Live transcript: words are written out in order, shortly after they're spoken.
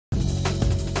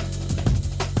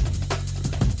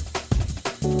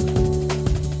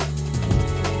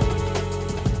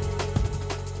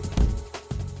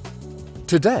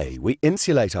Today, we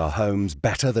insulate our homes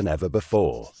better than ever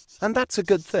before. And that's a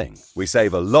good thing. We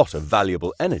save a lot of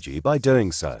valuable energy by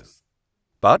doing so.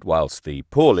 But whilst the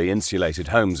poorly insulated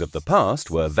homes of the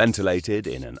past were ventilated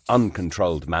in an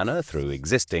uncontrolled manner through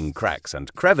existing cracks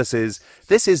and crevices,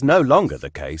 this is no longer the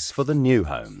case for the new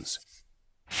homes.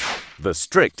 The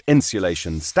strict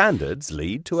insulation standards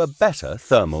lead to a better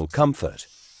thermal comfort.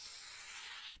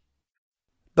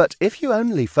 But if you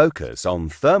only focus on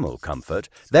thermal comfort,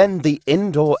 then the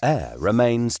indoor air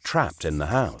remains trapped in the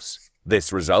house.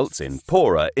 This results in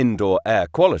poorer indoor air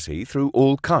quality through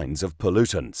all kinds of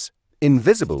pollutants.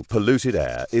 Invisible polluted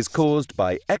air is caused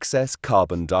by excess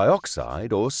carbon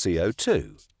dioxide or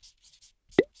CO2,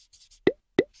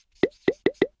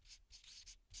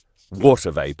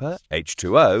 water vapour,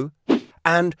 H2O,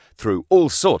 and through all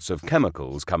sorts of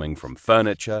chemicals coming from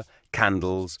furniture,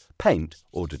 candles, paint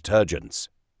or detergents.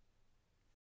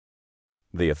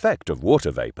 The effect of water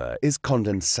vapour is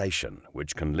condensation,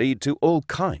 which can lead to all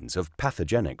kinds of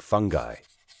pathogenic fungi.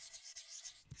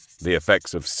 The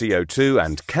effects of CO2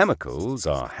 and chemicals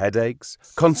are headaches,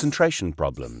 concentration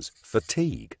problems,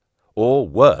 fatigue, or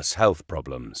worse health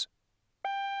problems.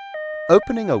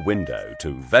 Opening a window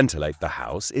to ventilate the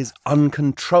house is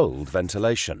uncontrolled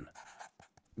ventilation.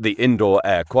 The indoor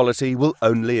air quality will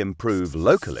only improve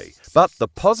locally, but the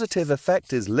positive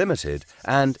effect is limited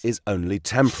and is only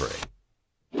temporary.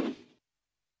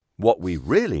 What we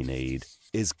really need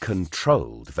is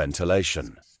controlled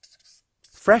ventilation.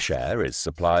 Fresh air is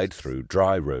supplied through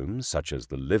dry rooms such as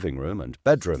the living room and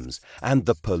bedrooms, and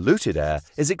the polluted air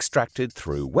is extracted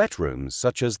through wet rooms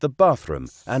such as the bathroom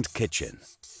and kitchen.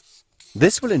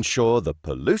 This will ensure the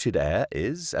polluted air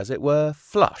is, as it were,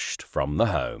 flushed from the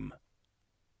home.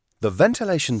 The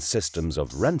ventilation systems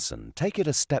of Renson take it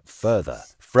a step further.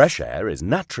 Fresh air is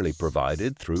naturally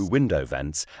provided through window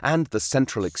vents, and the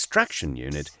central extraction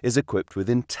unit is equipped with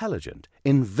intelligent,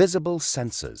 invisible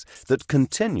sensors that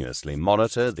continuously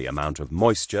monitor the amount of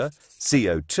moisture,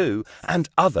 CO2 and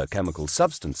other chemical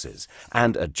substances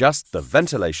and adjust the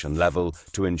ventilation level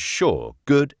to ensure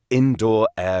good indoor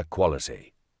air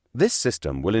quality. This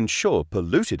system will ensure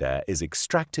polluted air is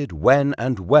extracted when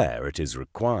and where it is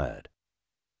required.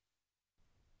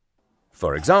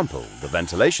 For example, the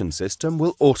ventilation system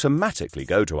will automatically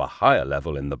go to a higher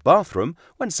level in the bathroom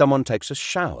when someone takes a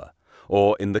shower,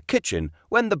 or in the kitchen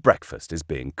when the breakfast is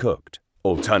being cooked.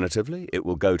 Alternatively, it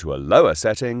will go to a lower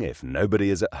setting if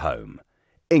nobody is at home.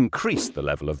 Increase the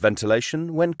level of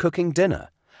ventilation when cooking dinner,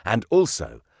 and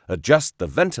also adjust the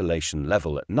ventilation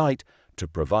level at night to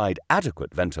provide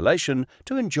adequate ventilation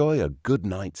to enjoy a good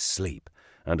night's sleep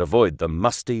and avoid the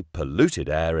musty, polluted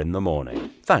air in the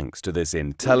morning. Thanks to this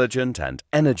intelligent and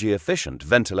energy-efficient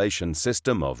ventilation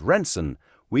system of Renson,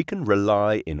 we can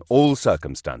rely in all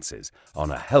circumstances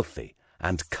on a healthy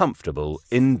and comfortable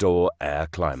indoor air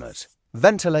climate.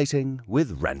 Ventilating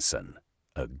with Renson.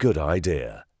 A good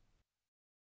idea.